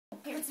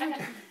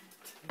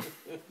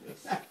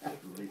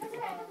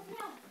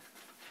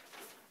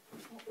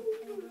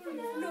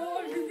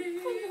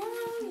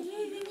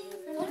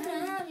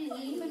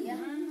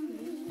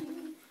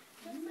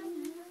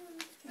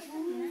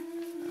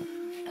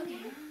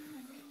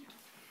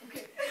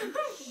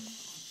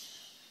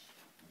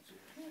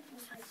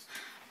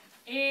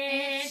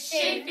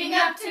shaping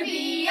up to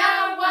be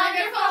a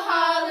wonderful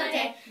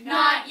holiday.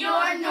 Not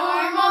your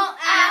normal,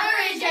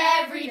 average,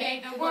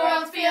 everyday. The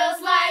world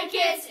feels like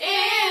it's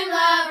in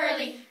love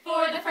early.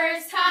 For the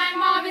first time,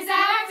 Mom is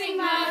acting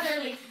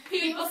motherly.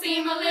 People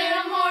seem a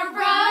little more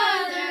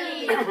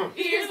brotherly.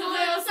 Here's a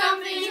little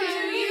something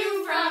to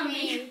you from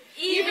me.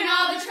 Even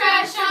all the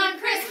trash on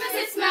Christmas,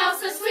 it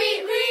smells so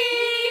sweetly.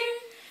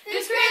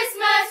 This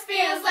Christmas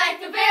feels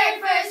like the very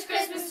first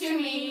Christmas to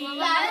me. La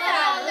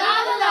la la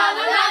la la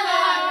la la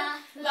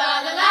la la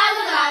la la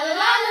la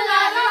la la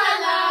la la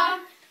la.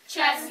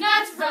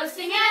 Chestnuts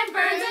roasting and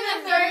burns in the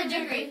 3rd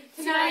degree.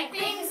 Tonight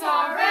things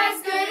are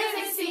as good as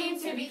they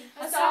seem to be.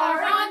 A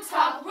star on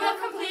top will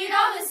complete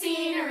all the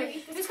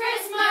scenery. This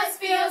Christmas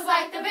feels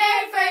like the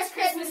very first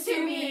Christmas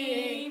to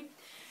me.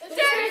 This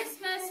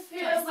Christmas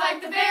feels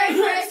like the very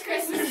first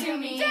Christmas to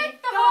me.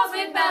 Deck the halls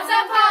with bells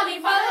of holly,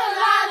 fa la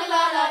la la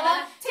la la la.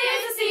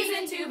 'Tis the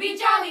season to be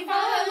jolly, fa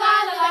la la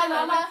la la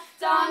la la.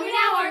 Don we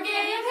now our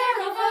gay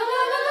apparel, fa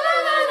la la la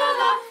la la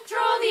la.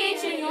 Troll the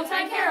ancient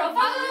Yuletide carol,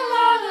 fa la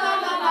la la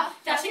la la.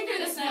 Dashing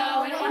through the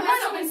snow in a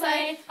one-horse open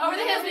sleigh. Over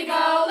the hills we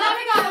go,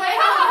 laughing all the way,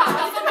 ha ha ha.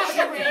 Bells on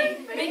the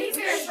ring, making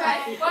spirits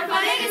bright. What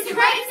fun it is to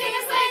ride and sing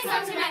a sleighing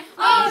song tonight.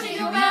 Oh,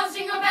 jingle bells,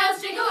 jingle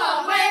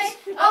all the way.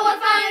 Oh, what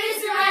fun it is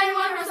to ride in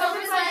one-horse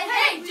open sleigh.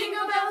 Hey,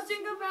 jingle bells,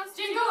 jingle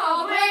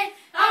all the way.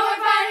 Oh, what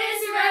fun it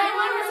is to ride in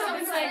one-horse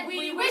open sleigh.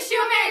 We wish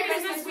you a Merry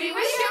Christmas, we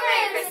wish you a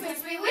Merry Christmas,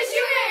 we wish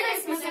you a Merry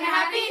Christmas and a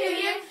Happy New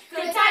Year.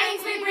 Good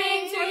tidings we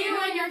bring to you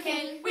and your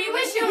kin. We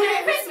wish you a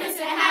Merry Christmas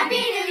and a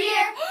Happy New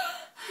Year.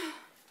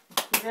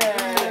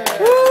 Yeah.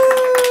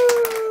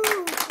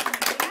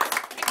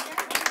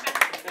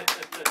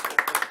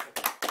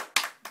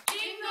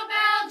 Jingle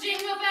bell,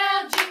 jingle bell,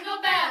 jingle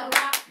bell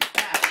rock.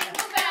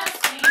 Jingle bells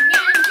swing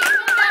and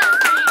jingle bells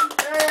ring.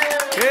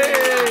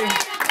 Yay!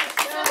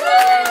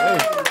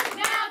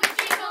 Now the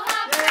jingle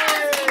hop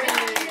has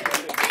begun.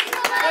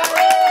 Jingle bell,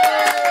 jingle bell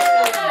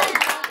rock.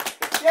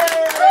 There's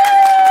a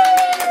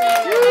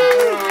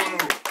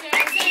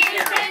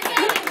present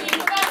in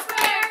Jingle Bell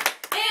Square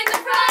in the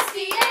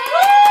frosty air.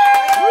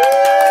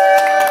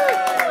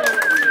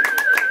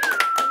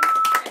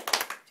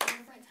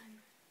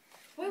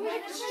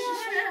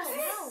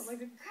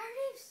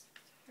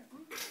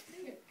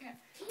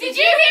 Did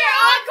you hear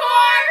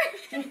encore?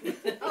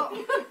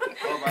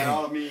 Oh, by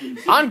all means.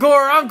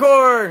 Encore,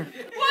 encore!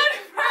 What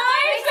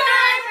right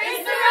time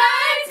is the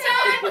right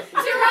time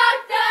to rock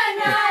the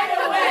night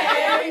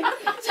away?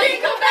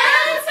 Jingle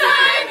bell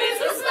time is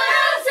the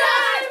swell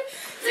time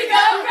to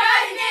go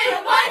riding in a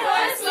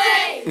one-horse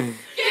sleigh.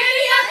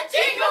 Giddy up,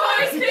 jingle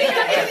horse, pick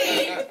up your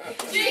feet.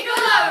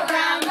 Jingle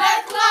around the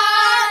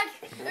clock.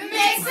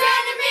 Mix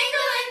and a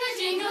mingle in the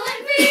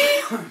jingling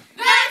feet.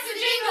 That's a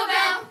jingle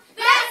bell.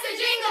 That's a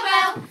jingle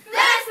bell.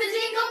 That's the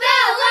jingle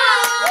bell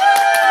rock.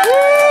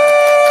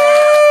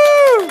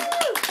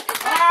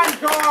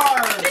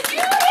 Encore! Did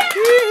you hear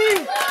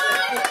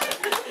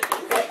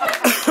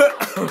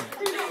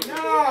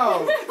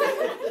No!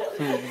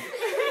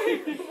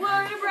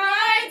 what a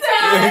bright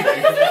time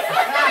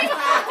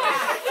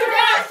to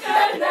rock the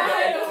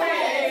night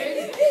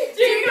away.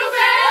 Jingle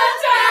bell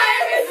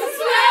time is a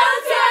swell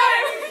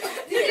time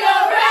to go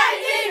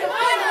riding in a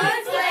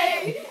one-horse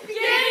sleigh.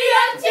 Giddy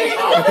up,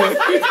 jingle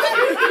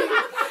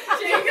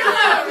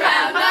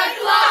around the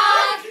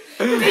clock.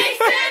 Mix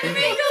and a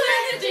mingle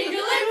in the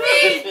jingling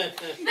feet.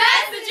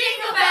 That's the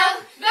jingle bell.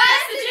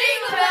 That's the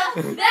jingle bell.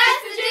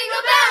 That's the